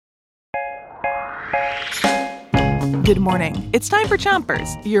Good morning. It's time for Chompers,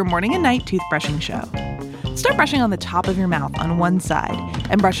 your morning and night toothbrushing show. Start brushing on the top of your mouth on one side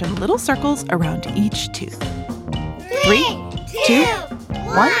and brush in little circles around each tooth. 3, 2,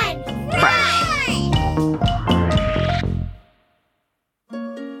 1, brush.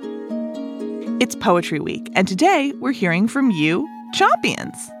 It's Poetry Week, and today we're hearing from you,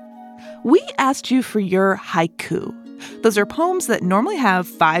 Chompions. We asked you for your haiku. Those are poems that normally have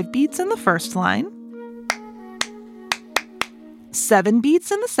 5 beats in the first line, 7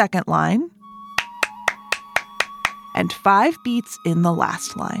 beats in the second line, and 5 beats in the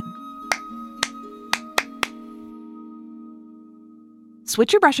last line.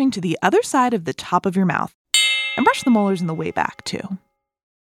 Switch your brushing to the other side of the top of your mouth and brush the molars in the way back, too.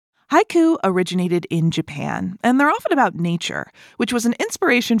 Haiku originated in Japan, and they're often about nature, which was an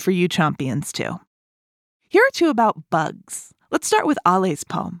inspiration for you Chompions, too. Here are 2 about bugs. Let's start with Ale's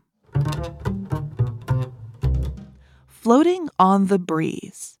poem. Floating on the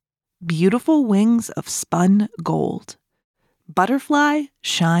breeze, beautiful wings of spun gold. Butterfly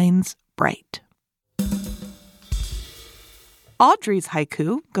shines bright. Audrey's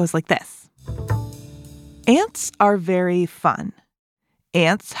haiku goes like this. Ants are very fun.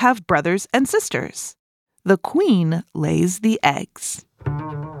 Ants have brothers and sisters. The queen lays the eggs.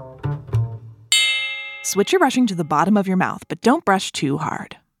 Switch your brushing to the bottom of your mouth, but don't brush too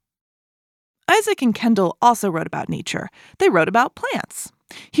hard. Isaac and Kendall also wrote about nature. They wrote about plants.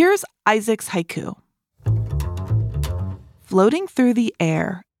 Here's Isaac's haiku. Floating through the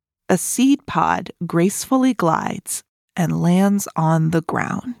air, a seed pod gracefully glides and lands on the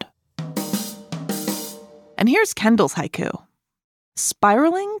ground. And here's Kendall's haiku.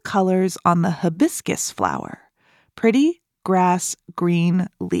 Spiraling colors on the hibiscus flower. Pretty grass green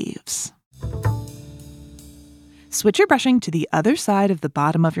leaves. Switch your brushing to the other side of the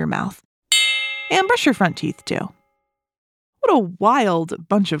bottom of your mouth. And brush your front teeth, too. What a wild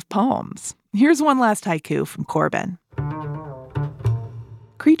bunch of poems. Here's one last haiku from Corbin.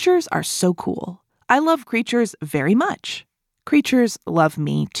 Creatures are so cool. I love creatures very much. Creatures love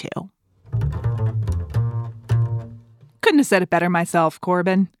me, too. Couldn't have said it better myself,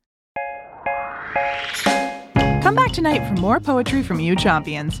 Corbin. Come back tonight for more poetry from you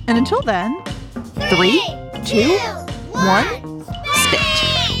Chompions. And until then, 3, 2, 1, spit.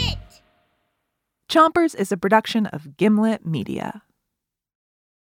 Chompers is a production of Gimlet Media.